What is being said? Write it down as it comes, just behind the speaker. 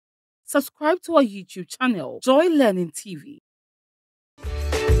subscribe to our YouTube channel, Joy Learning TV.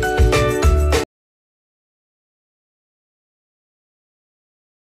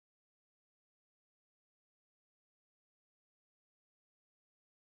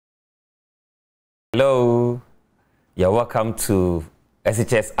 Hello, you're welcome to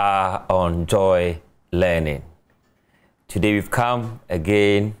SHS on Joy Learning. Today we've come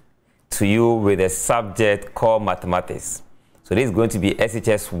again to you with a subject called mathematics. So this is going to be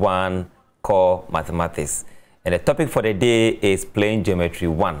SHS 1 core mathematics. And the topic for the day is plane geometry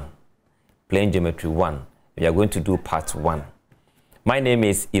 1. Plane geometry 1. We are going to do part 1. My name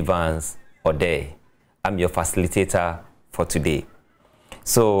is Evans Ode. I'm your facilitator for today.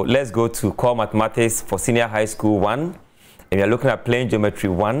 So let's go to core mathematics for senior high school 1. And we are looking at plane geometry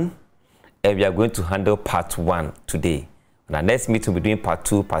 1. And we are going to handle part 1 today. And our next meeting will be doing part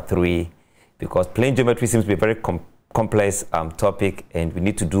 2, part 3. Because plane geometry seems to be a very complex topic. And we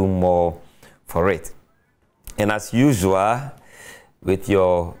need to do more for it. And as usual, with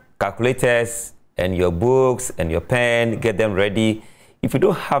your calculators and your books and your pen, get them ready. If you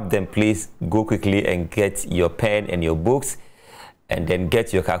don't have them, please go quickly and get your pen and your books. And then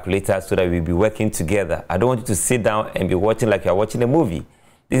get your calculator so that we'll be working together. I don't want you to sit down and be watching like you're watching a movie.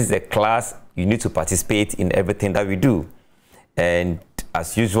 This is a class. You need to participate in everything that we do. And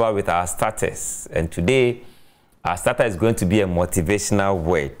as usual with our starters. And today, our starter is going to be a motivational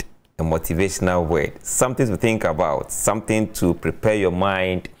word. A motivational word. Something to think about. Something to prepare your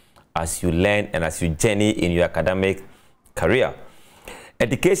mind as you learn and as you journey in your academic career.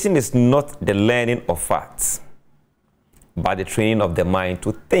 Education is not the learning of facts, but the training of the mind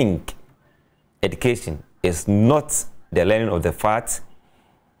to think. Education is not the learning of the facts,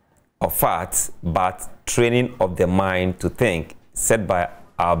 but training of the mind to think, said by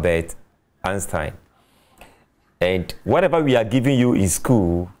Albert Einstein. And whatever we are giving you in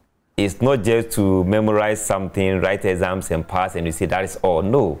school is not just to memorize something, write exams and pass, and you say that is all.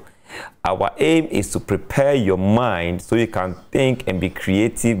 No. Our aim is to prepare your mind so you can think and be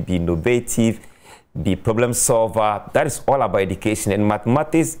creative, be innovative, be problem solver. That is all about education, and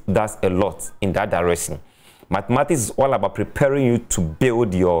mathematics does a lot in that direction. Mathematics is all about preparing you to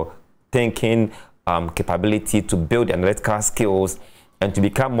build your thinking capability, to build your analytical skills, and to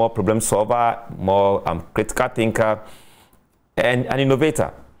become more problem solver, more critical thinker, and an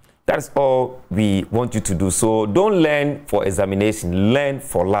innovator. That is all we want you to do. So don't learn for examination, learn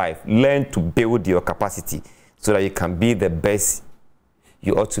for life, learn to build your capacity so that you can be the best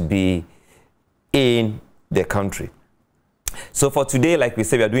you ought to be in the country. So for today, like we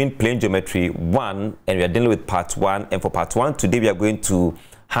said, we are doing plane geometry 1 and we are dealing with part 1. And for part 1 today, we are going to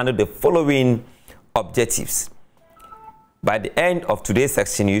handle the following objectives. By the end of today's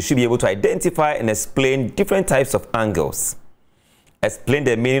section, you should be able to identify and explain different types of angles, explain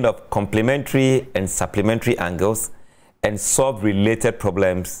the meaning of complementary and supplementary angles, and solve related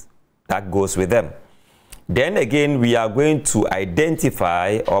problems that goes with them. Then again, we are going to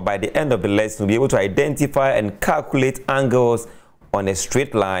identify, or by the end of the lesson, we'll be able to identify and calculate angles on a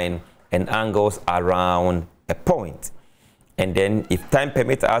straight line and angles around a point. And then, if time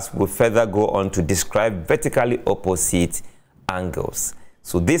permits us, we'll further go on to describe vertically opposite angles.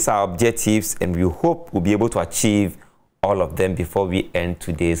 So these are objectives, and we hope we'll be able to achieve all of them before we end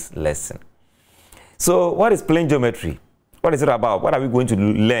today's lesson. So what is plane geometry? What is it about? What are we going to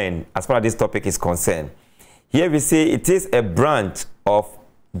learn as far as this topic is concerned? Here we say it is a branch of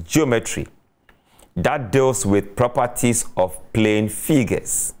geometry that deals with properties of plane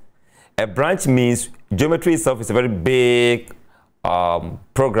figures. A branch means geometry itself is a very big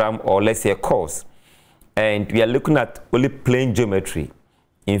program, or let's say a course. And we are looking at only plane geometry.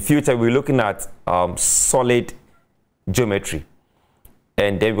 In future, we're looking at solid geometry.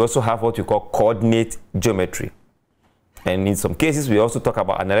 And then we also have what we call coordinate geometry. And in some cases, we also talk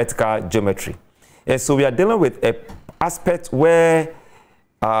about analytical geometry. And so we are dealing with an aspect where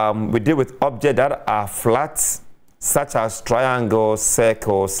we deal with objects that are flat, such as triangles,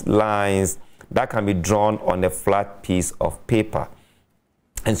 circles, lines, that can be drawn on a flat piece of paper.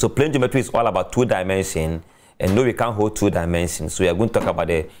 And so plane geometry is all about 2 dimensions, and no, we can't hold 2 dimensions. So we are going to talk about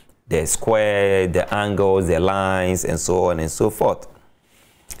the square, the angles, the lines, and so on and so forth.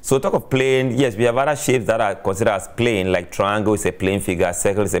 So talk of plane, yes, we have other shapes that are considered as plane, like triangle is a plane figure,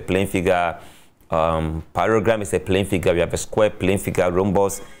 circle is a plane figure, parallelogram is a plane figure, we have a square plane figure,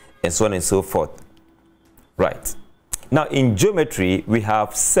 rhombus, and so on and so forth. Right. Now, in geometry, we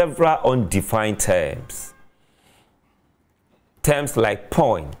have several undefined terms. Terms like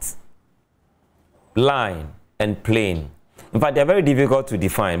point, line, and plane. In fact, they're very difficult to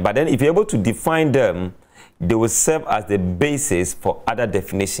define. But then if you're able to define them, they will serve as the basis for other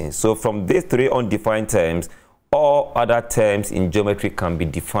definitions. So from these three undefined terms, all other terms in geometry can be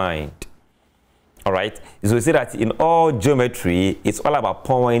defined. All right, so we say that in all geometry, it's all about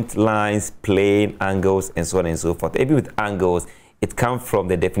point, lines, plane, angles, and so on and so forth. Even with angles, it comes from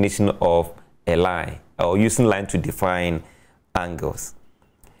the definition of a line, or using line to define angles.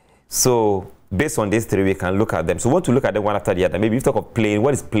 So based on these three, we can look at them. So we want to look at them one after the other. Maybe if you talk of plane,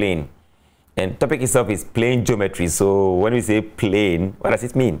 what is plane? And topic itself is plane geometry. So when we say plane, what does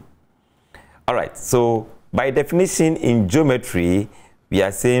it mean? All right, so by definition in geometry, we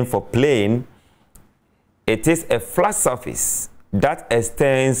are saying for plane, it is a flat surface that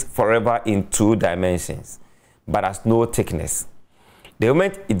extends forever in 2 dimensions, but has no thickness. The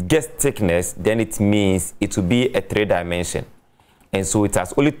moment it gets thickness, then it means it will be a 3 dimension. And so it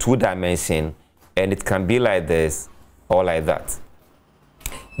has only 2 dimensions, and it can be like this or like that.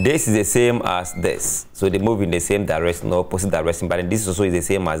 This is the same as this. So they move in the same direction or opposite direction, but this also is the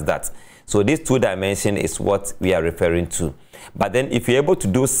same as that. So this 2 dimension is what we are referring to. But then if you're able to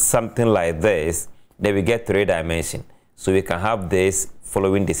do something like this, then we get 3 dimension. So we can have this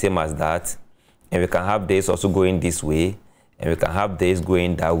following the same as that, and we can have this also going this way, and we can have this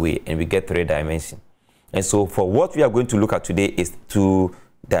going that way, and we get 3 dimension. And so for what we are going to look at today is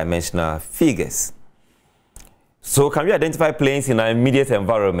 2-dimensional figures. So can we identify planes in our immediate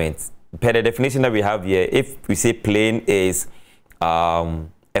environment? Per the definition that we have here, if we say plane is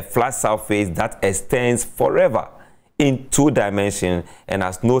a flat surface that extends forever in 2 dimensions and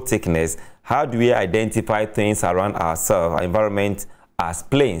has no thickness, how do we identify things around ourselves, our environment, as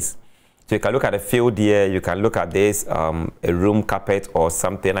planes? So you can look at a field here, you can look at this, a room carpet or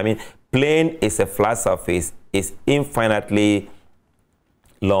something. I mean, plane is a flat surface, it's infinitely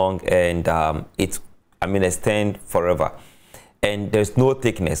long, and extend forever. And there's no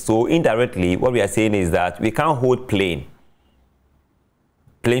thickness. So indirectly, what we are saying is that we can't hold plane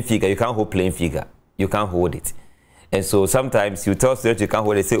figure. You can't hold plane figure. You can't hold it. And so sometimes you tell students you can't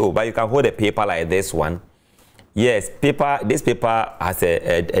hold it, say, oh, but you can hold a paper like this one. Yes, this paper has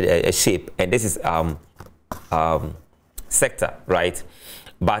a shape, and this is sector, right?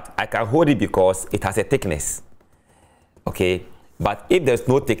 But I can hold it because it has a thickness. Okay, but if there's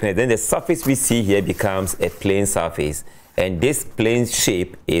no thickness, then the surface we see here becomes a plane surface, and this plane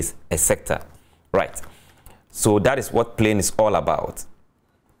shape is a sector, right? So that is what plane is all about.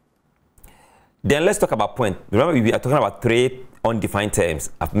 Then let's talk about point. Remember, we are talking about 3 undefined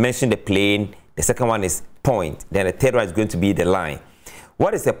terms. I've mentioned the plane, the second one is point, then the third one is going to be the line.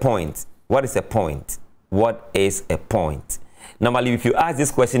 What is a point? What is a point? What is a point? Normally, if you ask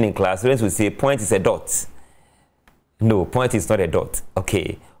this question in class, students will say point is a dot. No, point is not a dot.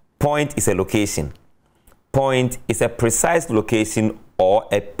 Okay, point is a location. Point is a precise location or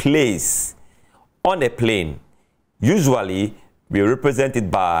a place on a plane. Usually, we represent it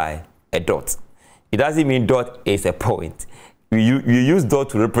by a dot. It doesn't mean dot is a point. We use dot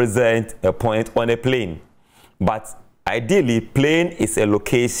to represent a point on a plane. But ideally, plane is a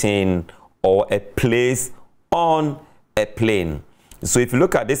location or a place on a plane. So if you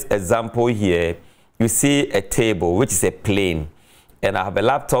look at this example here, you see a table, which is a plane. And I have a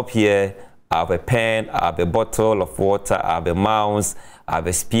laptop here, I have a pen, I have a bottle of water, I have a mouse, I have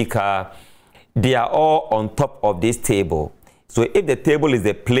a speaker. They are all on top of this table. So if the table is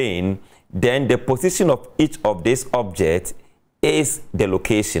a plane, then the position of each of these objects is the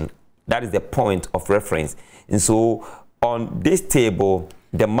location. That is the point of reference. And so on this table,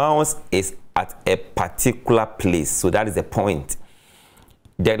 the mouse is at a particular place. So that is the point.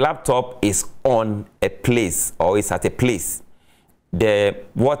 The laptop is on a place, or is at a place. The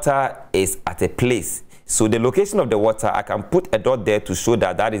water is at a place. So the location of the water, I can put a dot there to show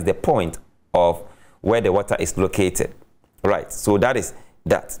that that is the point of where the water is located. Right, so that is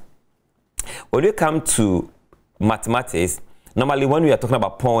that. When we come to mathematics, normally when we are talking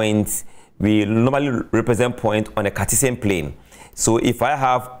about points, we normally represent point on a Cartesian plane. So if I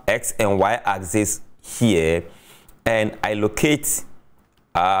have x and y axis here, and I locate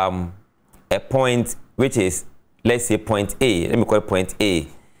a point which is, let's say, point A, let me call it point A,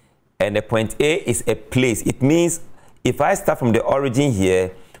 and the point A is a place. It means if I start from the origin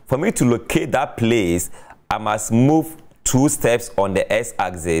here, for me to locate that place, I must move 2 steps on the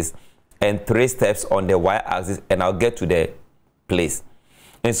x-axis and 3 steps on the y-axis, and I'll get to the place.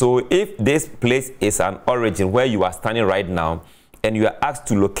 And so if this place is an origin where you are standing right now, and you are asked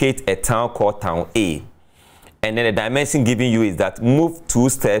to locate a town called town A, and then the dimension given you is that move 2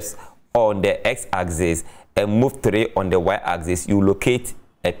 steps on the x-axis and move 3 on the y-axis, you locate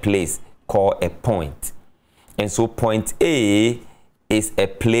a place called a point. And so point A is a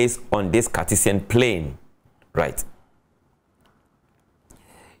place on this Cartesian plane. Right.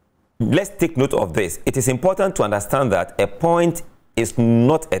 Let's take note of this. It is important to understand that a point is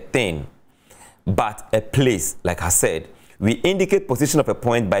not a thing, but a place. Like I said, we indicate position of a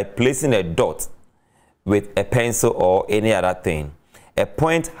point by placing a dot with a pencil or any other thing. A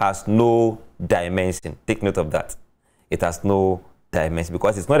point has no dimension. Take note of that. It has no dimension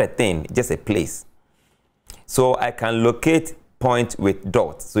because it's not a thing, it's just a place. So I can locate point with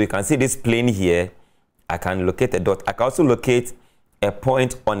dot. So you can see this plane here. I can locate a dot. I can also locate a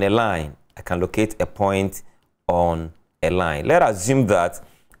point on a line. I can locate a point on a line. Let us assume that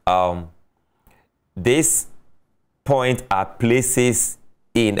these points are places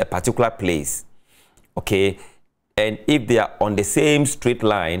in a particular place. Okay, and if they are on the same straight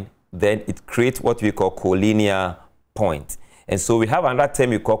line, then it creates what we call collinear point. And so we have another term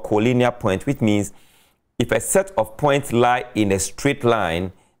we call collinear point, which means if a set of points lie in a straight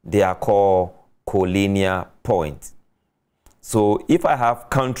line, they are called collinear points. So if I have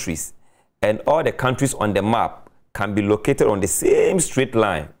countries and all the countries on the map can be located on the same straight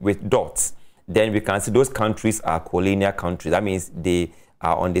line with dots, then we can see those countries are collinear countries. That means they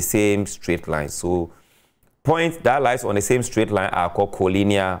are on the same straight line. So points that lies on the same straight line are called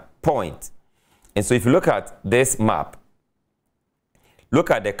collinear points. And so if you look at this map, look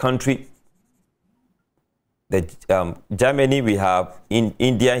at the country, Germany, we have in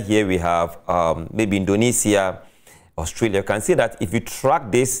India here, we have maybe Indonesia, Australia. You can see that if you track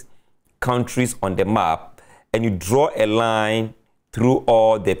these countries on the map and you draw a line through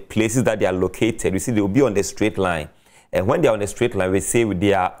all the places that they are located, you see they will be on the straight line. And when they are on the straight line, we say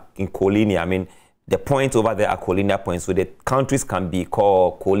they are in collinear. I mean, the points over there are collinear points. So the countries can be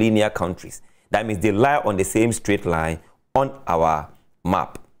called collinear countries. That means they lie on the same straight line on our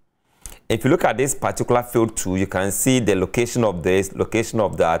map. If you look at this particular field too, you can see the location of this, location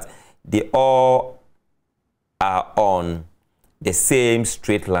of that. They all are on the same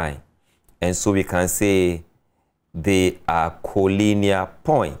straight line. And so we can say they are collinear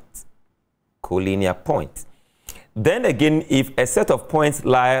points. Collinear points. Then again, if a set of points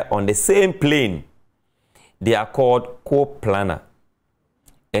lie on the same plane, they are called coplanar.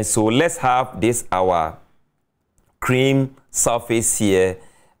 And so let's have this our cream surface here,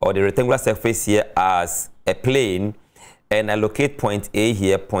 or the rectangular surface here, as a plane, and I locate point A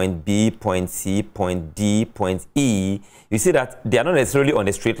here, point B, point C, point D, point E. You see that they are not necessarily on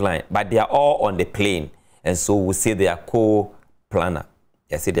the straight line, but they are all on the plane. And so we say they are coplanar.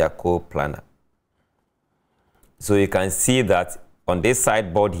 I say they are coplanar. So you can see that on this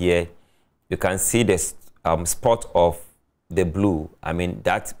sideboard here, you can see the spot of the blue. I mean,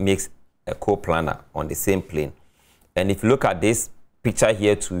 that makes a coplanar on the same plane. And if you look at this picture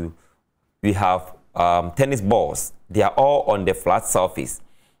here too, we have tennis balls. They are all on the flat surface.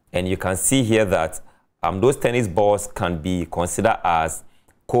 And you can see here that those tennis balls can be considered as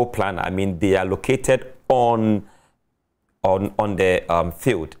coplanar. I mean, they are located on the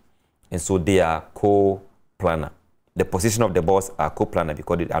field. And so they are coplanar. The position of the balls are coplanar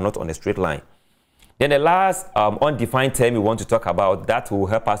because they are not on a straight line. Then the last undefined term we want to talk about that will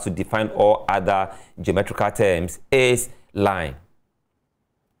help us to define all other geometrical terms is line.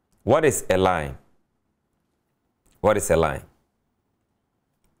 What is a line? What is a line?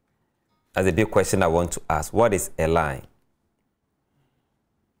 That's a big question I want to ask. What is a line?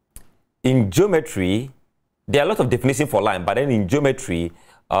 In geometry, there are a lot of definitions for line, but then in geometry,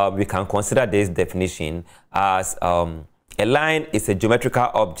 we can consider this definition as a line is a geometrical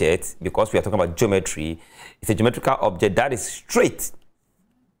object, because we are talking about geometry. It's a geometrical object that is straight,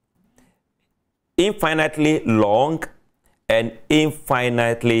 infinitely long, and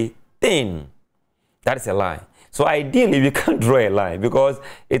infinitely thin. That is a line. So ideally, we can't draw a line because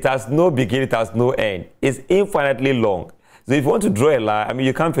it has no beginning, it has no end. It's infinitely long. So if you want to draw a line, I mean,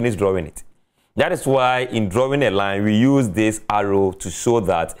 you can't finish drawing it. That is why in drawing a line, we use this arrow to show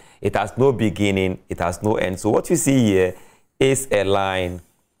that it has no beginning, it has no end. So what you see here is a line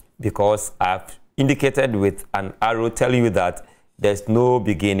because I've indicated with an arrow telling you that there's no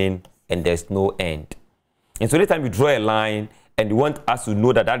beginning and there's no end. And so anytime you draw a line and you want us to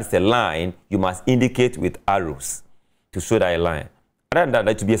know that that is a line, you must indicate with arrows to show that a line. Other than that,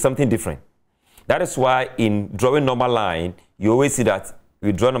 that should be something different. That is why in drawing normal line, you always see that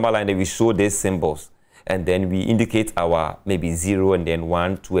we draw normal line and we show these symbols. And then we indicate our maybe 0 and then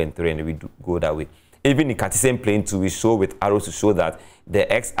 1, 2, and 3, and we go that way. Even in Cartesian plane too, we show with arrows to show that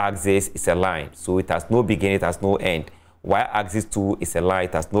the x-axis is a line. So it has no beginning, it has no end. Y-axis too is a line,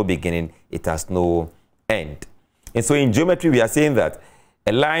 it has no beginning, it has no end. And so in geometry, we are saying that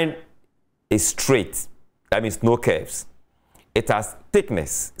a line is straight. That means no curves. it has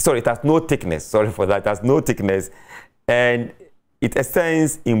thickness. Sorry, it has no thickness. Sorry for that. It has no thickness. And it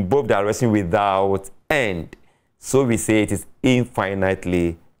extends in both directions without end. So we say it is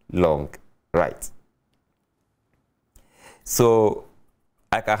infinitely long. Right. So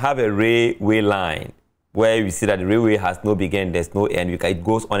I can have a railway line where you see that the railway has no beginning, there's no end. It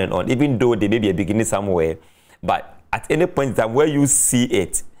goes on and on, even though there may be a beginning somewhere. But at any point in time where you see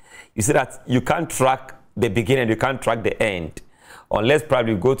it, you see that you can't track the beginning, you can't track the end. Unless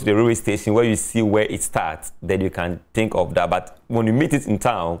probably you go to the railway station where you see where it starts, then you can think of that. But when you meet it in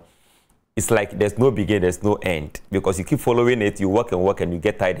town, it's like there's no beginning, there's no end. Because you keep following it, you walk and you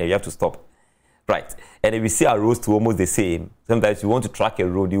get tired and you have to stop. Right. And if you see our roads to almost the same, sometimes you want to track a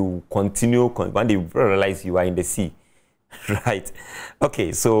road, you continue, when you realize you are in the sea. Right.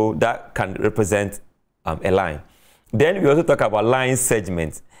 Okay, so that can represent a line. Then we also talk about line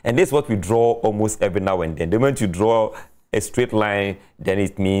segments. And this is what we draw almost every now and then. The moment you draw a straight line, then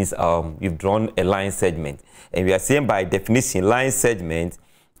it means you've drawn a line segment. And we are saying by definition, line segment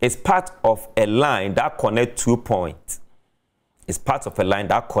is part of a line that connects 2 points. It's part of a line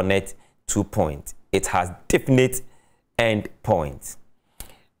that connects 2 points. It has definite end points.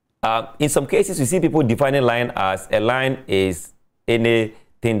 In some cases, you see people defining line as a line is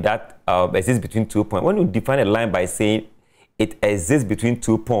anything that exists between 2 points. When you define a line by saying it exists between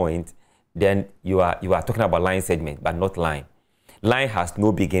 2 points, then you are talking about line segment, but not line. Line has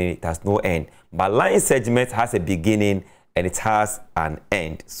no beginning, it has no end. But line segment has a beginning and it has an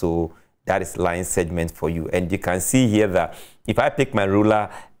end. So that is line segment for you. And you can see here that if I pick my ruler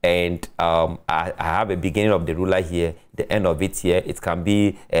and I have a beginning of the ruler here, the end of it here, it can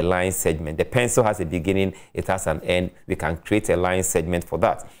be a line segment. The pencil has a beginning, it has an end. We can create a line segment for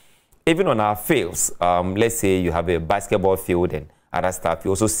that. Even on our fields, let's say you have a basketball field and other stuff,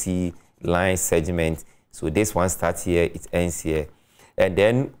 you also see line segment. So this one starts here, it ends here. And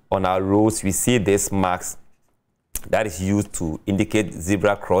then on our roads, we see this marks that is used to indicate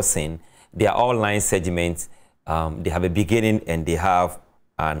zebra crossing. They are all line segments. They have a beginning and they have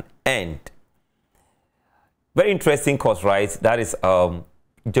an end. Very interesting course, right? That is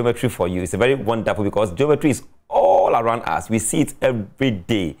geometry for you. It's a very wonderful because geometry is all around us. We see it every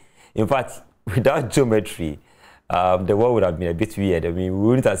day. In fact, without geometry, the world would have been a bit weird. I mean, we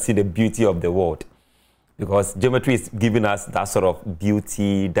wouldn't have seen the beauty of the world because geometry is giving us that sort of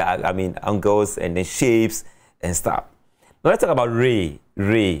beauty, that, I mean, angles and then shapes and stuff. Now let's talk about ray.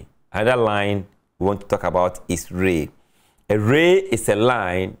 Ray. Another line we want to talk about is ray. A ray is a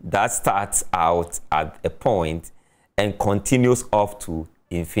line that starts out at a point and continues off to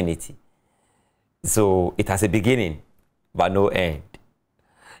infinity. So it has a beginning, but no end.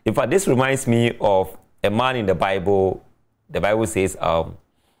 In fact, this reminds me of a man in the Bible. The Bible says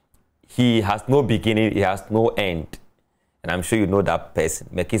he has no beginning, he has no end. And I'm sure you know that person,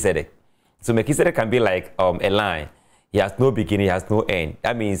 Melchizedek. So Melchizedek can be like a line. He has no beginning, he has no end.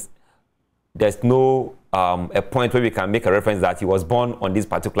 That means there's no a point where we can make a reference that he was born on this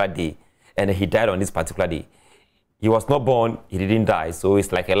particular day and he died on this particular day. He was not born, he didn't die, so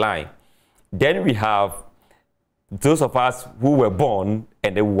it's like a line. Then we have those of us who were born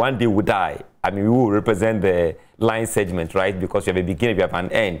and then one day will die. I mean, we will represent the line segment, right? Because we have a beginning, we have an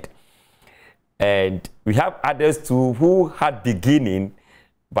end. And we have others too who had beginning,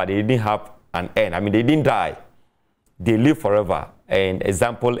 but they didn't have an end. I mean, they didn't die. They live forever. And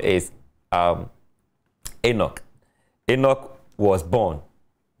example is Enoch. Enoch was born,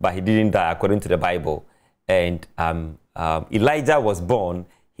 but he didn't die according to the Bible. And Elijah was born,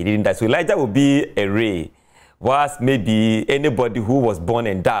 he didn't die. So Elijah will be a ray, whilst maybe anybody who was born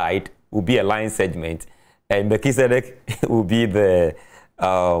and died will be a line segment. And Melchizedek will be the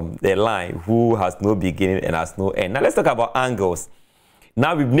line who has no beginning and has no end. Now let's talk about angles.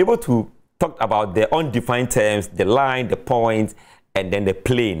 Now we've been able to talk about the undefined terms, the line, the point, and then the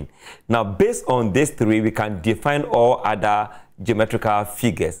plane. Now, based on these three, we can define all other geometrical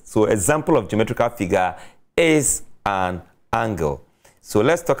figures. So, example of geometrical figure is an angle. So,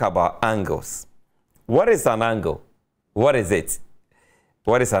 let's talk about angles. What is an angle? What is it?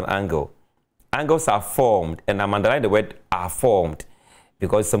 What is an angle? Angles are formed, and I'm underlining the word are formed,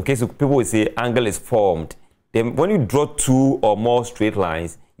 because in some cases, people will say angle is formed. Then, when you draw two or more straight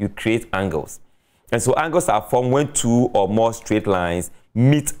lines, you create angles. And so angles are formed when two or more straight lines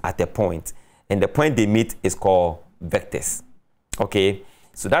meet at a point. And the point they meet is called vectors. Okay?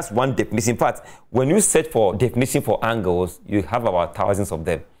 So that's one definition. In fact, when you search for definition for angles, you have about thousands of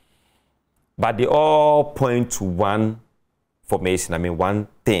them. But they all point to one formation. I mean, one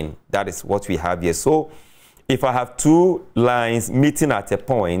thing. That is what we have here. So if I have two lines meeting at a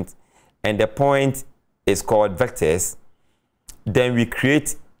point, and the point is called vectors, then we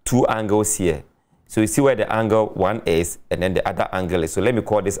create two angles here. So you see where the angle 1 is, and then the other angle is. So let me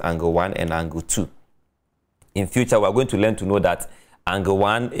call this angle 1 and angle 2. In future, we're going to learn to know that angle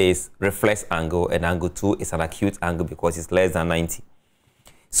 1 is reflex angle and angle 2 is an acute angle because it's less than 90.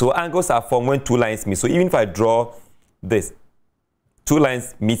 So angles are formed when two lines meet. So even if I draw this, two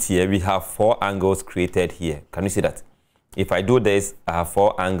lines meet here, we have 4 angles created here. Can you see that? If I do this, I have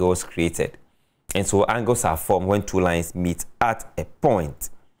 4 angles created. And so angles are formed when two lines meet at a point.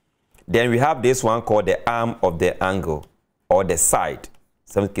 Then we have this one called the arm of the angle, or the side.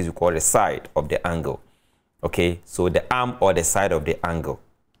 In some cases we call it the side of the angle. Okay, so the arm or the side of the angle.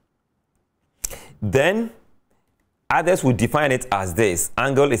 Then others will define it as this.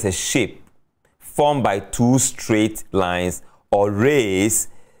 Angle is a shape formed by two straight lines or rays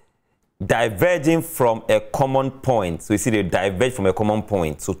diverging from a common point. So you see they diverge from a common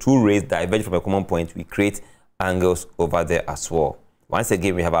point. So two rays diverge from a common point. We create angles over there as well. Once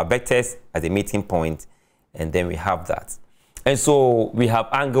again, we have our vectors as a meeting point, and then we have that. And so we have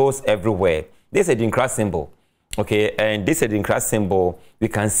angles everywhere. This is a Adinkra symbol, okay? And this Adinkra symbol, we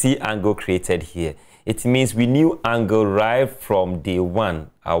can see angle created here. It means we knew angle right from day one.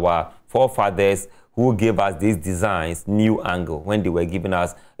 Our forefathers who gave us these designs knew angle when they were giving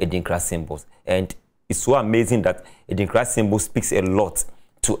us Adinkra symbols. And it's so amazing that Adinkra symbol speaks a lot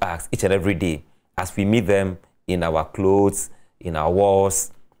to us each and every day as we meet them in our clothes, in our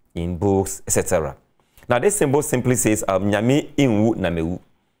walls, in books, etc. Now this symbol simply says, Nyame inwu na mewu.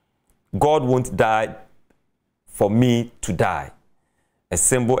 God won't die for me to die. A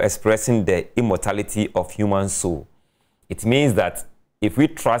symbol expressing the immortality of human soul. It means that if we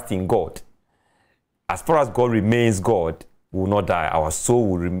trust in God, as far as God remains God, we will not die. Our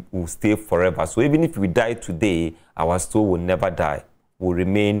soul will stay forever. So even if we die today, our soul will never die. Will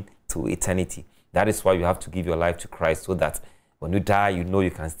remain to eternity. That is why you have to give your life to Christ, so that when you die, you know you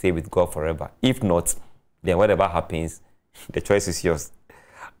can stay with God forever. If not, then whatever happens, the choice is yours.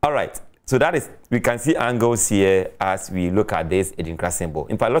 All right. So that is, we can see angles here as we look at this Adinkra symbol.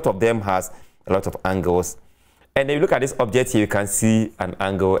 In fact, a lot of them has a lot of angles. And then you look at this object here, you can see an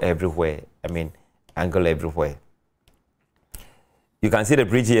angle everywhere. I mean, angle everywhere. You can see the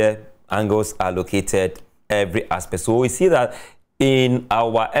bridge here, angles are located every aspect. So we see that in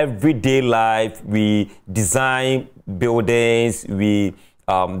our everyday life, we design buildings, we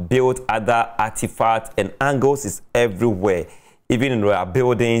build other artifacts, and angles is everywhere. Even in our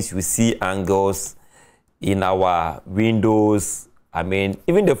buildings, we see angles in our windows. I mean,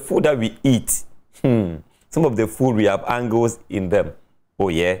 even the food that we eat, some of the food we have angles in them. Oh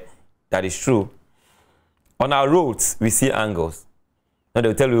yeah, that is true. On our roads, we see angles. Now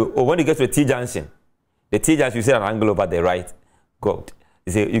they'll tell you, oh, when you get to the T-junction, you see an angle over the right. God,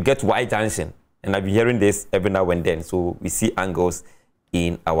 you get to Y-junction. And I've been hearing this every now and then. So we see angles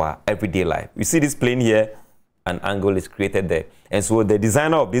in our everyday life. You see this plane here, an angle is created there. And so the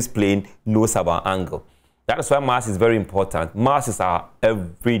designer of this plane knows about angle. That is why maths is very important. Maths is our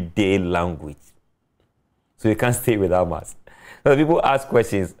everyday language. So you can't stay without maths. So people ask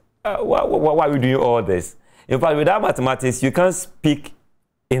questions, why are we doing all this? In fact, without mathematics, you can't speak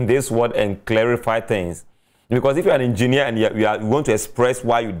in this word and clarify things. Because if you're an engineer and you want to express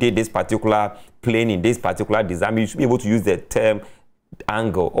why you did this particular plane in this particular design, you should be able to use the term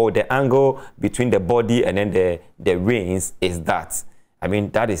angle, or the angle between the body and then the rings is that. I mean,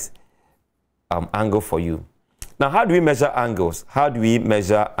 that is angle for you. Now, how do we measure angles? How do we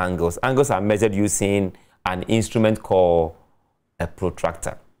measure angles? Angles are measured using an instrument called a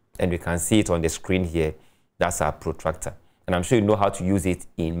protractor. And we can see it on the screen here. That's our protractor. And I'm sure you know how to use it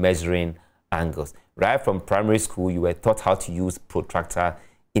in measuring angles. Right from primary school, you were taught how to use protractor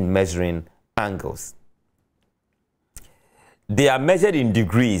in measuring angles. They are measured in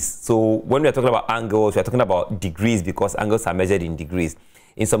degrees. So when we're talking about angles, we're talking about degrees because angles are measured in degrees.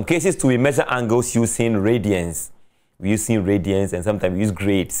 In some cases, too, we measure angles using radians. We're using radians, and sometimes we use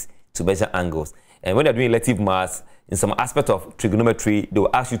grades to measure angles. And when you're doing elective maths, in some aspect of trigonometry, they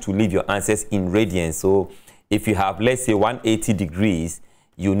will ask you to leave your answers in radians. So if you have, let's say, 180 degrees,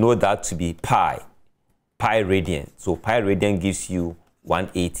 you know that to be pi radian. So pi radian gives you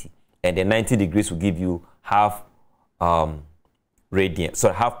 180. And then 90 degrees will give you half radian.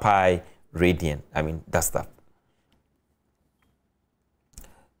 So half pi radian. I mean, that stuff.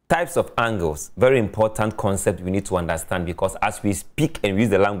 Types of angles, very important concept we need to understand, because as we speak and use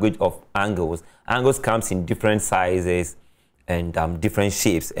the language of angles, angles comes in different sizes and different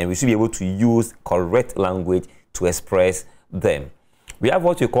shapes, and we should be able to use correct language to express them. We have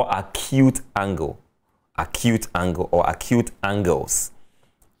what we call acute angle or acute angles.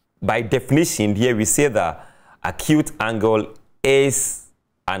 By definition, here we say that acute angle is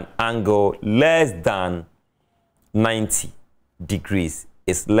an angle less than 90 degrees.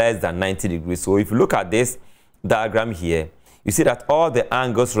 It's less than 90 degrees. So if you look at this diagram here, you see that all the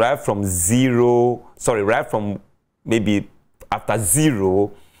angles right from maybe after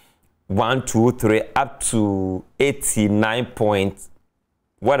 0, 1, 2, 3, up to 89 point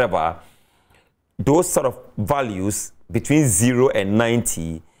whatever, those sort of values between 0 and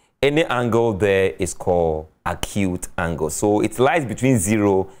 90, any angle there is called acute angle. So it lies between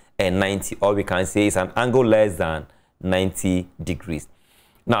 0 and 90, or we can say it's an angle less than 90 degrees.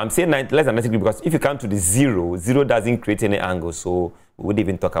 Now I'm saying less than 90 degrees because if you come to the 0, 0 doesn't create any angle, so we wouldn't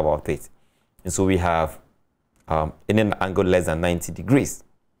even talk about it. And so we have any angle less than 90 degrees.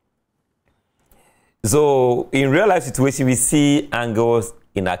 So in real life situation, we see angles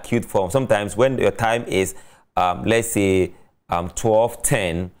in acute form. Sometimes when your time is, let's say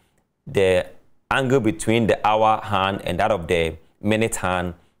 12:10, the angle between the hour hand and that of the minute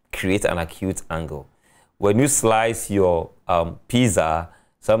hand creates an acute angle. When you slice your pizza,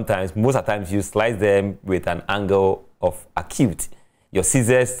 sometimes, most of the times, you slice them with an angle of acute. Your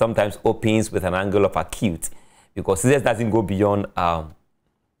scissors sometimes opens with an angle of acute because scissors doesn't go beyond,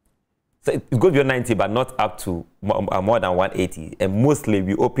 so it goes beyond 90, but not up to more than 180. And mostly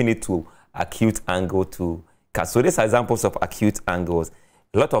we open it to acute angle to cut. So these are examples of acute angles.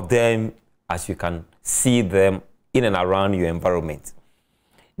 A lot of them, as you can see them in and around your environment.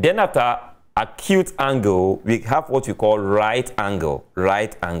 Then after acute angle, we have what we call right angle.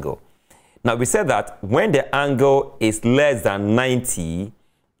 Right angle. Now we said that when the angle is less than 90,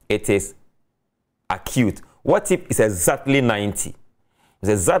 it is acute. What if it's exactly 90? It's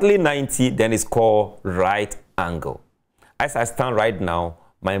exactly 90, then it's called right angle. As I stand right now,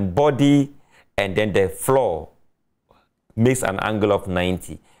 my body and then the floor makes an angle of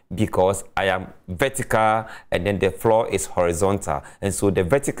 90 because I am vertical and then the floor is horizontal. And so the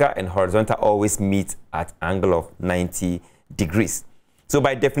vertical and horizontal always meet at angle of 90 degrees. So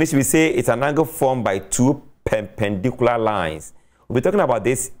by definition, we say it's an angle formed by two perpendicular lines. We'll be talking about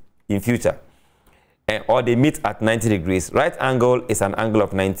this in future. Or they meet at 90 degrees. Right angle is an angle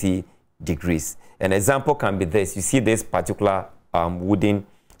of 90 degrees. An example can be this. You see this particular wooden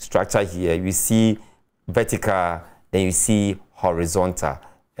structure here. You see vertical, then you see horizontal,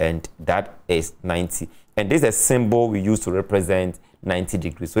 and that is 90. And this is a symbol we use to represent 90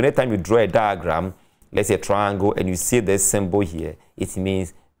 degrees. So anytime you draw a diagram, let's say a triangle, and you see this symbol here, it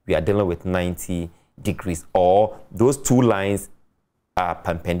means we are dealing with 90 degrees, or those two lines are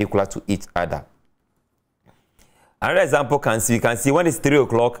perpendicular to each other. Another example you can see when it's 3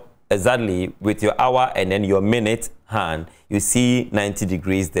 o'clock exactly with your hour and then your minute hand, you see 90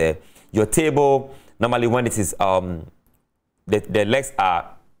 degrees there. Your table, normally when it is, the legs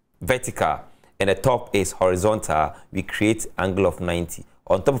are vertical and the top is horizontal, we create angle of 90.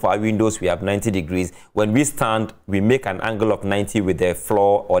 On top of our windows, we have 90 degrees. When we stand, we make an angle of 90 with the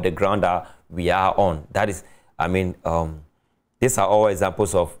floor or the ground that we are on. That is, these are all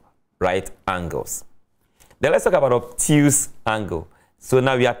examples of right angles. Then let's talk about obtuse angle. So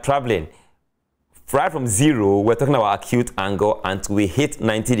now we are traveling. Right from 0, we're talking about acute angle until we hit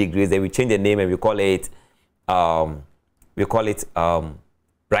 90 degrees. Then we change the name and we call it right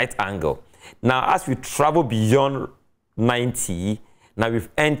angle. Now, as we travel beyond 90, now we've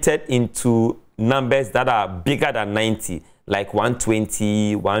entered into numbers that are bigger than 90, like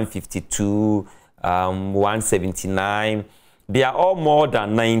 120, 152, 179. They are all more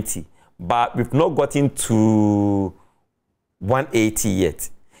than 90. But we've not gotten to 180 yet.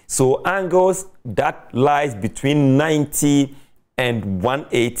 So angles that lies between 90 and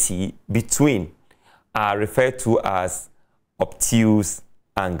 180 between are referred to as obtuse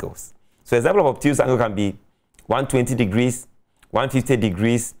angles. So example of obtuse angle can be 120 degrees, 150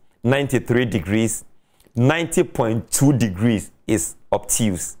 degrees, 93 degrees, 90.2 degrees is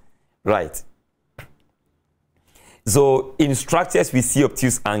obtuse, right? So in structures, we see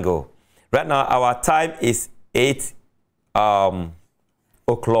obtuse angle. Right now, our time is 8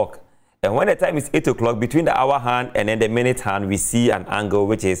 o'clock. And when the time is 8 o'clock, between the hour hand and then the minute hand, we see an angle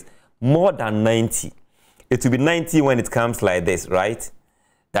which is more than 90. It will be 90 when it comes like this, right?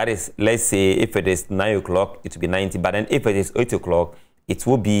 That is, let's say, if it is 9 o'clock, it will be 90. But then if it is 8 o'clock, it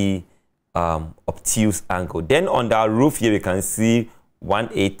will be obtuse angle. Then on the roof here, we can see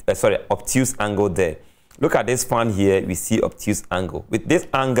obtuse angle there. Look at this fan here, we see obtuse angle. With this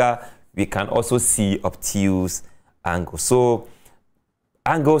angle, we can also see obtuse angle. So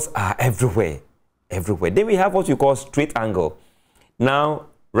angles are everywhere, everywhere. Then we have what we call straight angle. Now,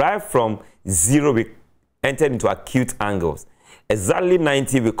 right from 0, we enter into acute angles. Exactly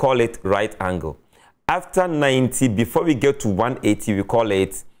 90, we call it right angle. after 90, before we get to 180, we call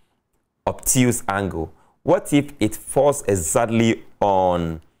it obtuse angle. What if it falls exactly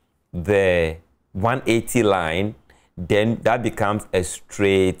on the 180 line? Then that becomes a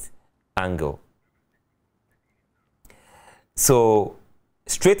straight angle. So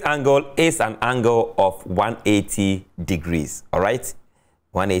straight angle is an angle of 180 degrees. All right,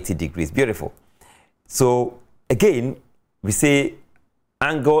 180 degrees. Beautiful. So again, we say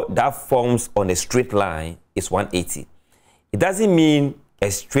angle that forms on a straight line is 180. It doesn't mean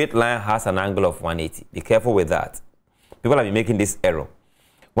a straight line has an angle of 180. Be careful with that. People have been making this error.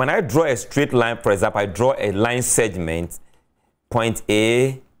 When I draw a straight line, for example, I draw a line segment, point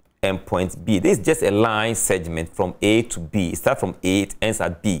A and point B. This is just a line segment from A to B. It starts from A, it ends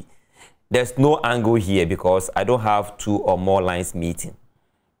at B. There's no angle here because I don't have two or more lines meeting.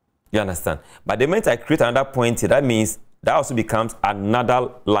 You understand? But the moment I create another point here, that means that also becomes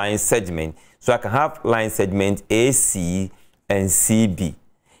another line segment. So I can have line segment AC and CB.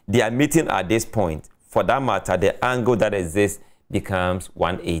 They are meeting at this point. For that matter, the angle that exists becomes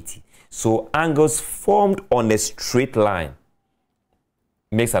 180. So angles formed on a straight line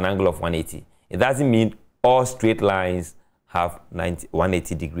makes an angle of 180. It doesn't mean all straight lines have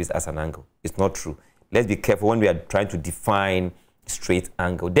 180 degrees as an angle. It's not true. Let's be careful when we are trying to define straight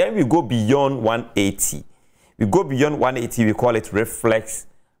angle. Then we go beyond 180. We go beyond 180, we call it reflex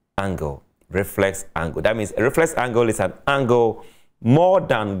angle. Reflex angle. That means a reflex angle is an angle more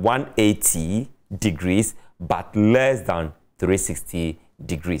than 180 degrees, but less than 360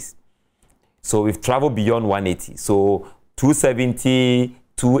 degrees. So we've traveled beyond 180. So 270,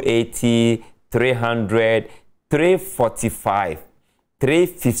 280, 300, 345,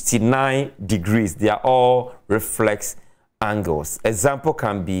 359 degrees. They are all reflex angles. Example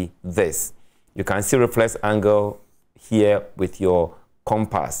can be this. You can see reflex angle here with your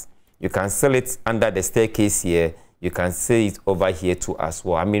compass. You can see it under the staircase here. You can see it over here too as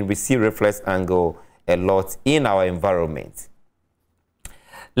well. I mean, we see reflex angle a lot in our environment.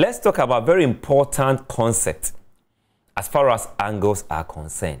 Let's talk about a very important concept as far as angles are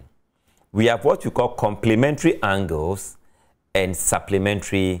concerned. We have what we call complementary angles and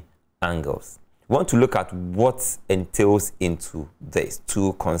supplementary angles. We want to look at what entails into these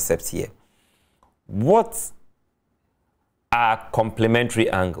two concepts here. What are complementary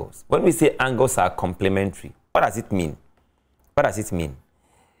angles? When we say angles are complementary, what does it mean? What does it mean?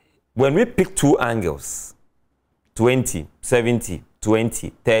 When we pick two angles, 20, 70,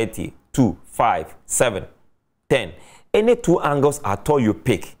 20, 30, 2, 5, 7, 10, any two angles at all you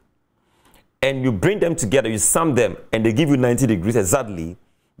pick, and you bring them together, you sum them, and they give you 90 degrees exactly,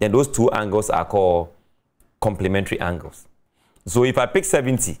 then those two angles are called complementary angles. So if I pick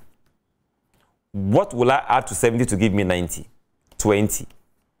 70, what will I add to 70 to give me 90? 20.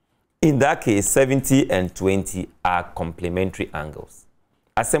 In that case, 70 and 20 are complementary angles.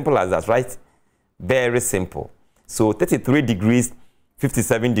 As simple as that, right? Very simple. So 33 degrees,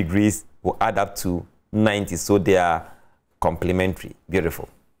 57 degrees will add up to 90. So they are complementary. Beautiful.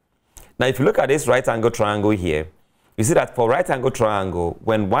 Now, if you look at this right angle triangle here, you see that for right angle triangle,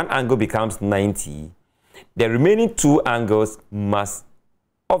 when one angle becomes 90, the remaining two angles must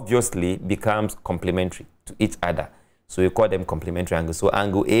obviously becomes complementary to each other. So you call them complementary angles. So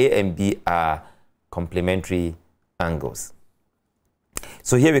angle A and B are complementary angles.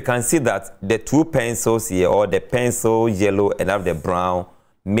 So here we can see that the two pencils here, or the pencil yellow and have the brown,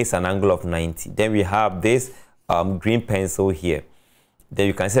 makes an angle of 90. Then we have this green pencil here. Then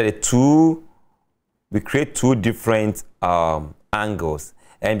you can see the two, we create two different angles.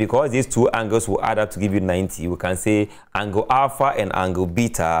 And because these two angles will add up to give you 90, we can say angle alpha and angle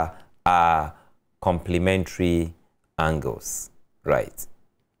beta are complementary angles, right?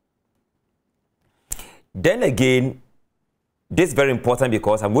 Then again, this is very important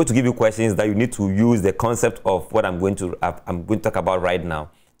because I'm going to give you questions that you need to use the concept of what I'm going to talk about right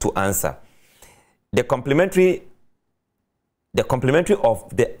now to answer. The complementary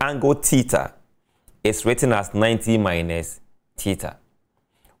of the angle theta is written as 90 minus theta.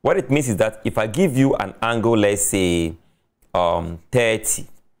 What it means is that if I give you an angle, let's say 30,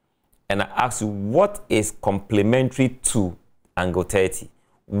 and I ask you what is complementary to angle 30,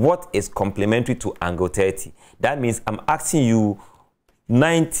 what is complementary to angle 30? That means I'm asking you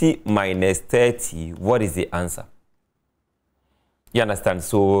 90 minus 30, what is the answer? You understand?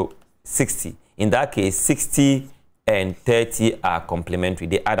 So 60. In that case, 60 and 30 are complementary.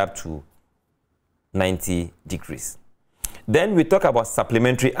 They add up to 90 degrees. Then we talk about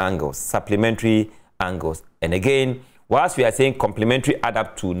supplementary angles. Supplementary angles. And again, whilst we are saying complementary add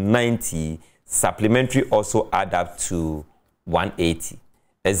up to 90, supplementary also add up to 180.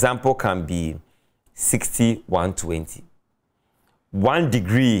 Example can be 60, 120. 1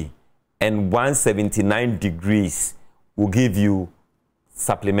 degree and 179 degrees will give you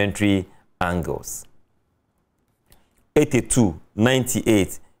supplementary angles. 82,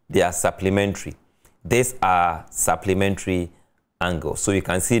 98, they are supplementary. These are supplementary angles. So you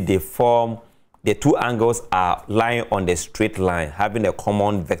can see they form, the two angles are lying on the straight line, having a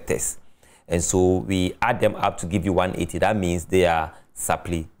common vectors. And so we add them up to give you 180. That means they are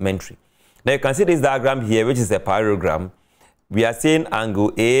supplementary. Now you can see this diagram here, which is a parallelogram. We are saying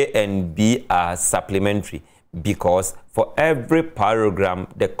angle A and B are supplementary because for every parallelogram,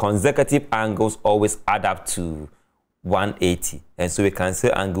 the consecutive angles always add up to 180. And so we can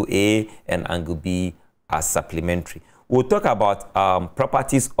say angle A and angle B are supplementary. We'll talk about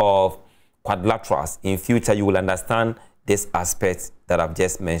properties of quadrilaterals. In future, you will understand this aspect that I've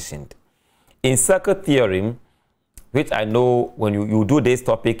just mentioned. In circle theorem, which I know when you do this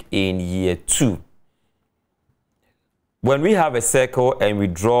topic in year 2, when we have a circle and we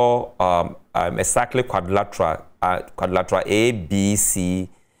draw a cyclic quadrilateral, quadrilateral A, B, C,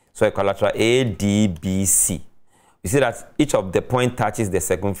 so a quadrilateral A, D, B, C, you see that each of the point touches the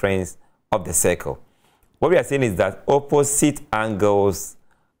circumference of the circle. What we are saying is that opposite angles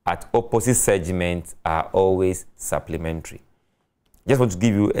at opposite segments are always supplementary. Just want to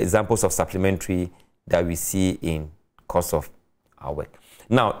give you examples of supplementary that we see in course of our work.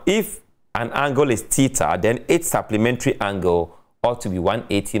 Now, if an angle is theta, then its supplementary angle ought to be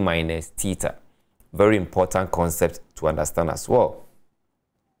 180 minus theta. Very important concept to understand as well.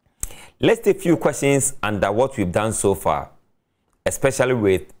 Let's take a few questions under what we've done so far, especially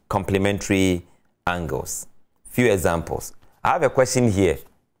with complementary angles. Few examples. I have a question here.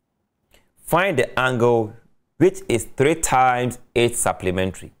 Find the angle which is 3 times its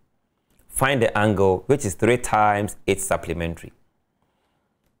supplementary. Find the angle which is 3 times its supplementary.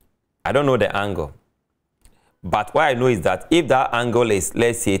 I don't know the angle, but what I know is that if that angle is,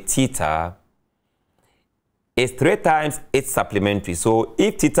 let's say, theta, it's 3 times its supplementary. So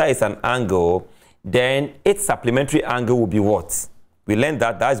if theta is an angle, then its supplementary angle will be what? We learned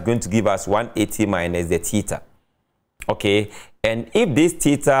that that's going to give us 180 minus the theta. Okay, and if this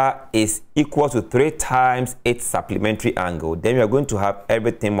theta is equal to 3 times its supplementary angle, then we are going to have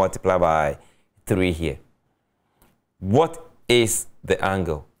everything multiplied by 3 here. What is the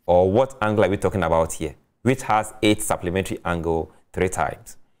angle? Or what angle are we talking about here? Which has its supplementary angle 3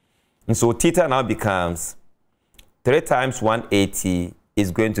 times. And so theta now becomes 3 times 180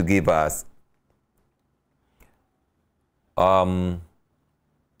 is going to give us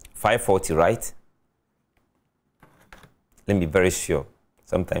 540, right? Let me be very sure.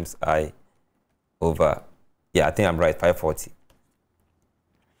 Sometimes I yeah, I think I'm right, 540.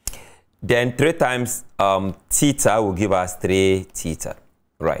 Then 3 times theta will give us 3 theta,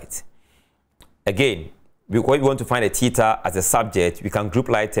 right? Again, because we want to find a theta as a subject, we can group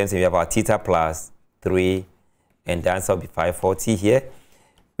like terms and we have our theta plus 3, and the answer will be 540 here,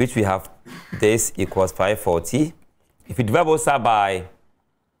 which we have this equals 540. If we divide both sides by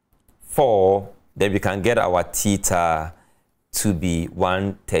 4, then we can get our theta to be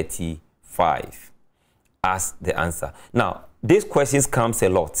 135 as the answer. Now, these questions comes a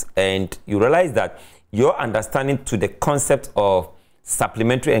lot, and you realize that your understanding to the concept of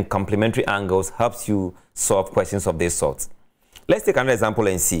supplementary and complementary angles helps you solve questions of this sort. Let's take another example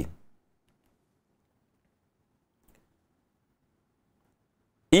and see.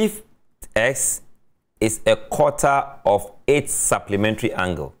 If x is a quarter of its supplementary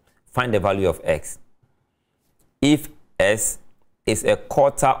angle, find the value of x. If s is a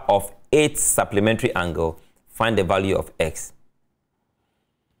quarter of its supplementary angle, find the value of x.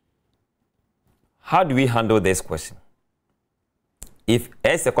 How do we handle this question? If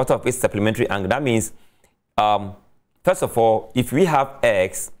s is a quarter of its supplementary angle, that means, first of all, if we have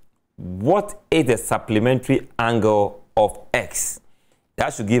x, what is the supplementary angle of x?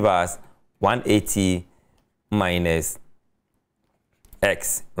 That should give us 180 minus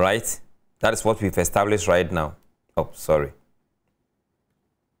x, right? That is what we've established right now. Oh, sorry.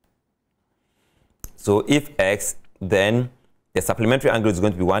 So if x, then the supplementary angle is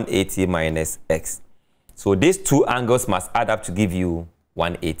going to be 180 minus x. So these two angles must add up to give you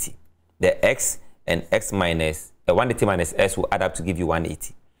 180. The x and x minus 180 minus s will add up to give you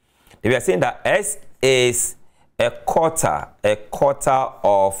 180. Then we are saying that s is a quarter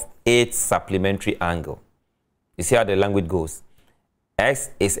of its supplementary angle. You see how the language goes?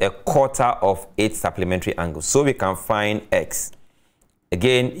 X is a quarter of its supplementary angle. So we can find x.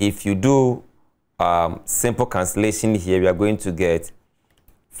 Again, if you do simple cancellation here, we are going to get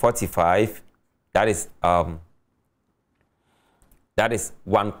 45. That is That is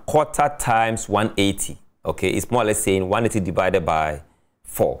 1/4 times 180. Okay, it's more or less saying 180 divided by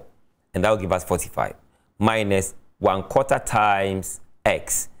 4. And that will give us 45. Minus 1/4 times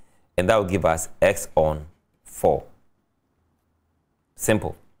x. And that will give us x on 4.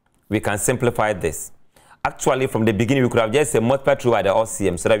 Simple. We can simplify this. Actually, from the beginning, we could have just multiplied through by the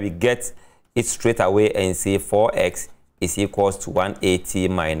LCM so that we get it straight away and say 4x is equals to 180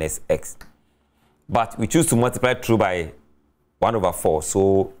 minus x. But we choose to multiply through by 1 over 4.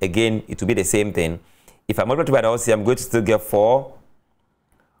 So again, it will be the same thing. If I multiply by the LCM, I'm going to still get 4x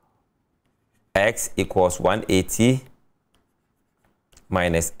equals 180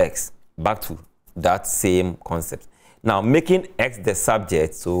 minus x. Back to that same concept. Now, making x the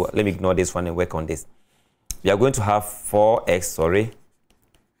subject, so let me ignore this one and work on this. We are going to have 4x,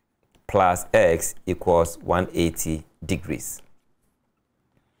 plus x equals 180 degrees.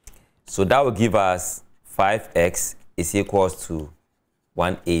 So that will give us 5x is equals to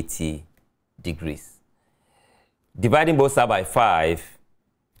 180 degrees. Dividing both sides by 5,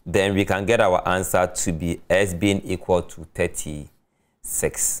 then we can get our answer to be s being equal to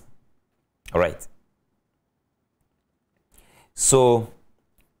 36. All right. So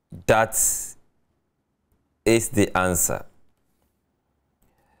that is the answer.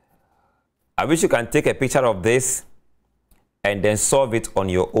 I wish you can take a picture of this and then solve it on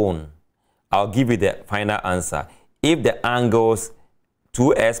your own. I'll give you the final answer. If the angles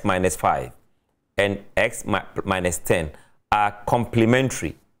 2s minus 5 and x minus 10 are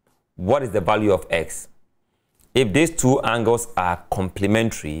complementary, what is the value of x? If these two angles are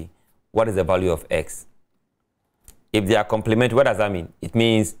complementary, what is the value of x? If they are complementary, what does that mean? It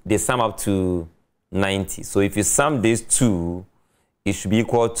means they sum up to 90. So if you sum these two, it should be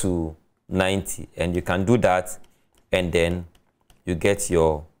equal to 90. And you can do that, and then you get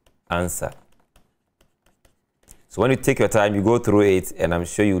your answer. So when you take your time, you go through it, and I'm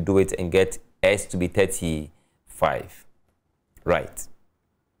sure you do it and get s to be 35. Right.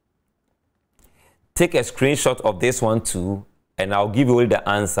 Take a screenshot of this one too, and I'll give you the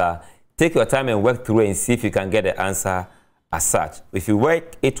answer. Take your time and work through and see if you can get the answer as such. If you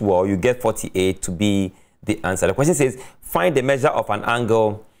work it well, you get 48 to be the answer. The question says, find the measure of an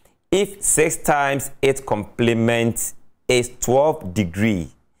angle if 6 times its complement is 12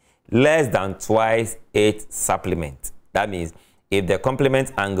 degrees, less than twice its supplement. That means if the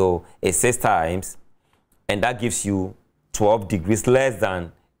complement angle is 6 times, and that gives you 12 degrees less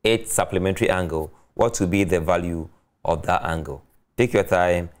than its supplementary angle, what will be the value of that angle? Take your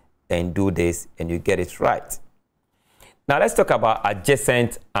time and do this, and you get it right. Now let's talk about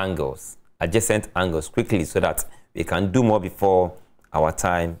adjacent angles. Adjacent angles quickly so that we can do more before our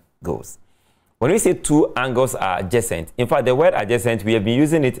time goes. When we say two angles are adjacent, in fact, the word adjacent, we have been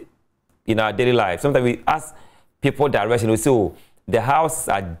using it in our daily life. Sometimes we ask people direction, we say, oh, the house is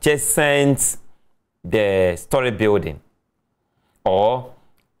adjacent the story building, or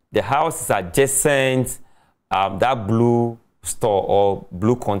the house is adjacent that blue store or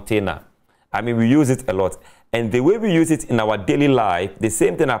blue container. I mean, we use it a lot. And the way we use it in our daily life, the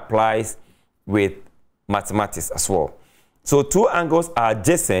same thing applies with mathematics as well. So two angles are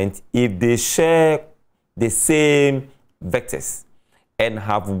adjacent if they share the same vectors and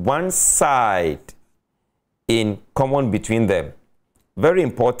have one side in common between them. Very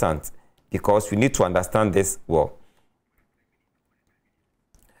important, because we need to understand this well.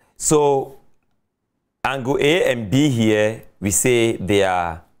 So angle A and B here, we say they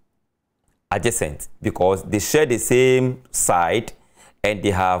are adjacent because they share the same side and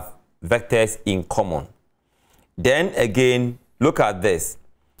they have vectors in common. Then again, look at this.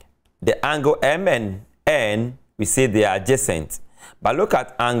 The angle M and N, we say they are adjacent. But look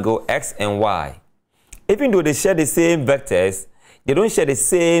at angle X and Y. Even though they share the same vectors, they don't share the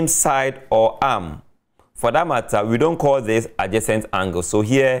same side or arm. For that matter, we don't call this adjacent angle. So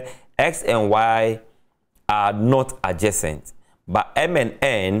here, X and Y are not adjacent. But M and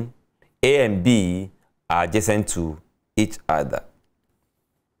N, A and B are adjacent to each other.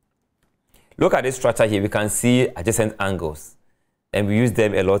 Look at this structure here. We can see adjacent angles. And we use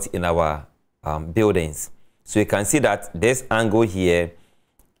them a lot in our buildings. So you can see that this angle here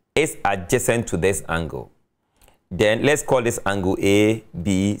is adjacent to this angle. Then let's call this angle A,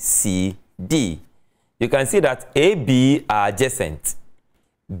 B, C, D. You can see that A, B are adjacent.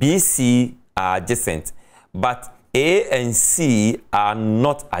 B, C are adjacent. But A and C are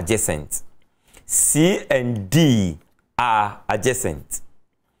not adjacent. C and D are adjacent.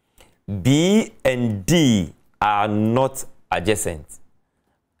 B and D are not adjacent.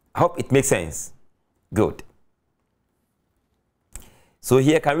 I hope it makes sense. Good. So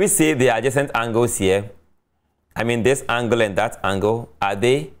here, can we say the adjacent angles here? I mean, this angle and that angle, are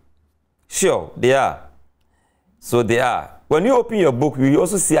they? Sure, they are. So they are. When you open your book, you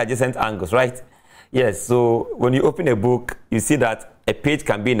also see adjacent angles, right? Yes, so when you open a book, you see that a page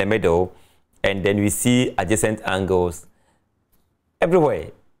can be in the middle, and then we see adjacent angles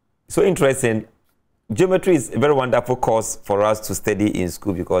everywhere. So interesting. Geometry is a very wonderful course for us to study in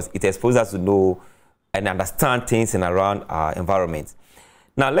school because it exposes us to know and understand things in around our environment.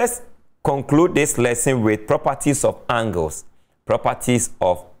 Now let's conclude this lesson with properties of angles. Properties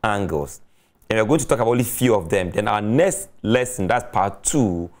of angles. And we're going to talk about only a few of them. Then our next lesson, that's part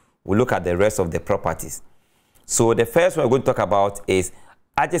 2, we'll look at the rest of the properties. So the first one we're going to talk about is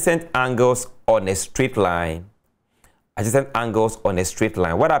adjacent angles on a straight line. Adjacent angles on a straight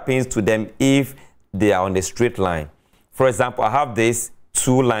line. What happens to them if they are on a straight line? For example, I have these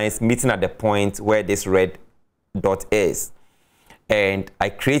two lines meeting at the point where this red dot is. And I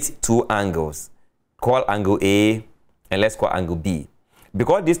create two angles. Call angle A and let's call angle B.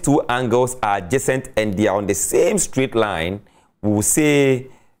 Because these two angles are adjacent and they are on the same straight line, we will say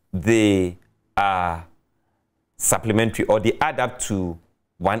they are supplementary, or they add up to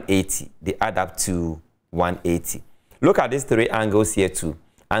 180. They add up to 180. Look at these three angles here too.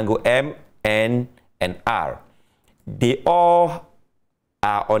 Angle M, N, and R. They all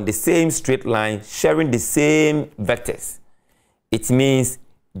are on the same straight line, sharing the same vectors. It means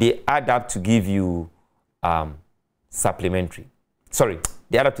they add up to give you supplementary. Sorry,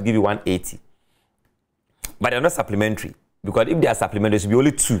 they add up to give you 180. But they're not supplementary, because if they are supplementary, it should be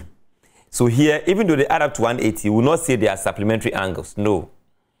only 2. So here, even though they add up to 180, we will not say they are supplementary angles. No.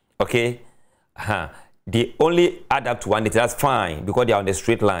 Okay? They only add up to 180. That's fine, because they are on the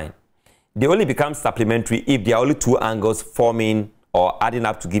straight line. They only become supplementary if there are only 2 angles forming or adding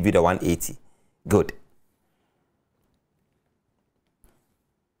up to give you the 180. Good.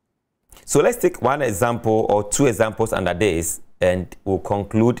 So let's take one example or 2 examples under this, and we'll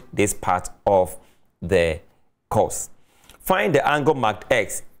conclude this part of the course. Find the angle marked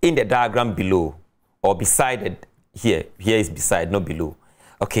X in the diagram below, or beside it here. Here is beside, not below.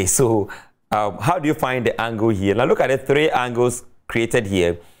 Okay, so how do you find the angle here? Now look at the 3 angles created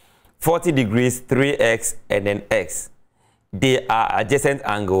here. 40 degrees, 3x, and then x. They are adjacent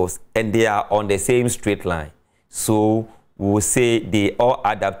angles and they are on the same straight line. So we will say they all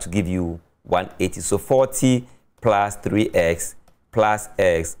add up to give you 180. So 40 plus 3x plus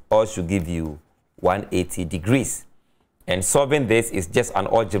x all should give you 180 degrees. And solving this is just an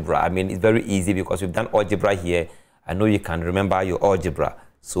algebra. I mean, it's very easy because we've done algebra here. I know you can remember your algebra.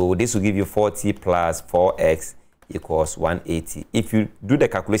 So this will give you 40 plus 4x equals 180. If you do the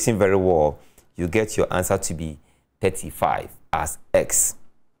calculation very well, you get your answer to be 35 as x.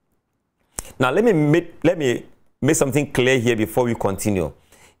 Now let me make something clear here before we continue.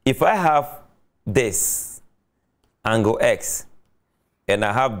 If I have this angle x and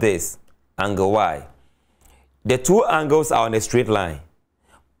I have this angle y, the 2 angles are on a straight line,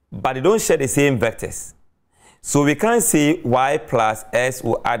 but they don't share the same vectors. So we can't say y plus s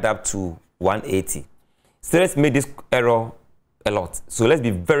will add up to 180. So let's make this error a lot. So let's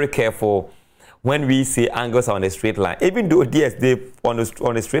be very careful when we say angles are on a straight line. Even though, yes, they're on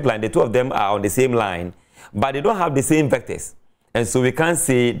a straight line, the 2 of them are on the same line, but they don't have the same vectors. And so we can't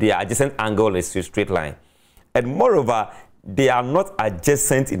say they are adjacent angle on a straight line. And moreover, they are not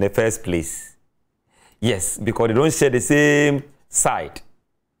adjacent in the first place. Yes, because they don't share the same side.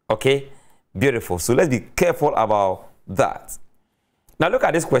 Okay? Beautiful. So let's be careful about that. Now look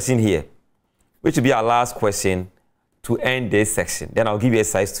at this question here, which will be our last question to end this section. Then I'll give you a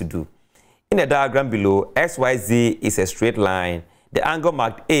exercise to do. In the diagram below, XYZ is a straight line. The angle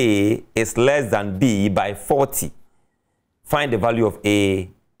marked A is less than B by 40. Find the value of A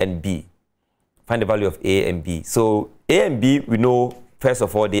and B. Find the value of A and B. So A and B, we know, first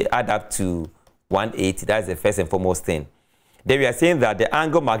of all, they add up to 180. That's the first and foremost thing. Then we are saying that the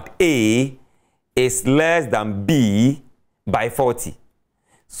angle marked A is less than B by 40.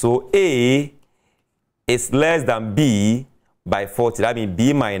 So A is less than B by 40. That means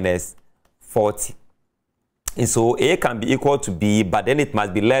B minus 40. And so A can be equal to B, but then it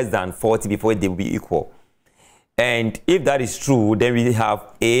must be less than 40 before they will be equal. And if that is true, then we have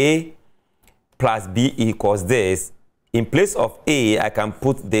A plus B equals this. In place of A, I can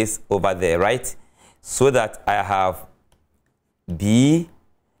put this over there, right? So that I have B.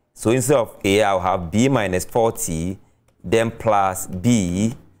 So instead of A, I'll have B minus 40, then plus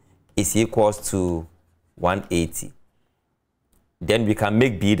B is equals to 180. Then we can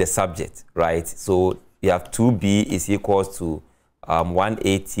make B the subject, right? So you have 2B is equals to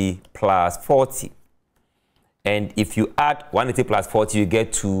 180 plus 40. And if you add 180 plus 40, you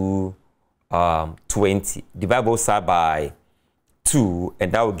get to 20. Divide both sides by 2,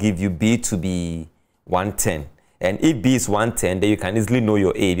 and that will give you B to be 110. And if B is 110, then you can easily know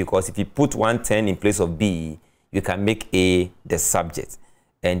your A, because if you put 110 in place of B, you can make A the subject.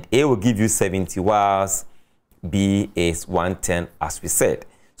 And A will give you 70, whilst B is 110, as we said.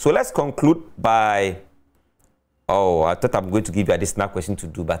 So let's conclude by, I thought I'm going to give you a additional question to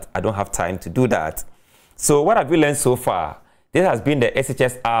do, but I don't have time to do that. So what have we learned so far? This has been the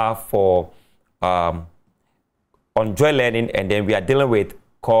SHSR for on joy learning, and then we are dealing with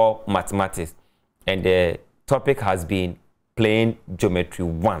core mathematics. And the topic has been plane geometry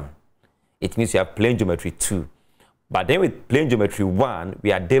 1. It means you have plane geometry 2. But then with plane geometry 1,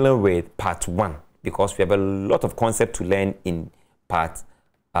 we are dealing with part 1, because we have a lot of concept to learn in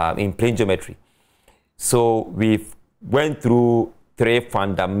plane geometry. So we've went through 3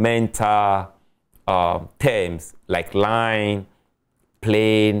 fundamental terms like line,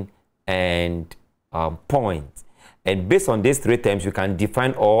 plane, and point. And based on these 3 terms, you can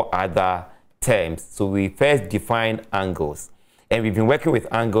define all other terms. So we first define angles, and we've been working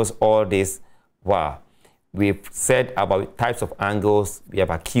with angles all this while. We've said about types of angles. We have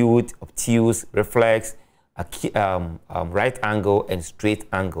acute, obtuse, reflex, right angle, and straight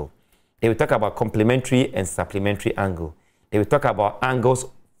angle. Then we talk about complementary and supplementary angle. Then we talk about angles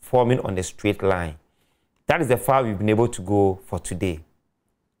forming on a straight line. That is the far we've been able to go for today.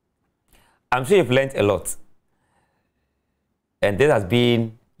 I'm sure you've learned a lot. And this has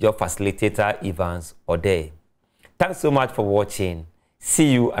been your facilitator, Evans Ode. Thanks so much for watching.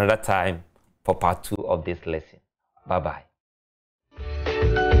 See you another time for part 2 of this lesson. Bye-bye.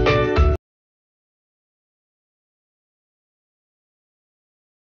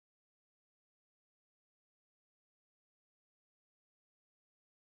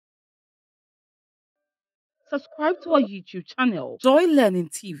 Subscribe to our YouTube channel, Joy Learning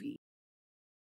TV.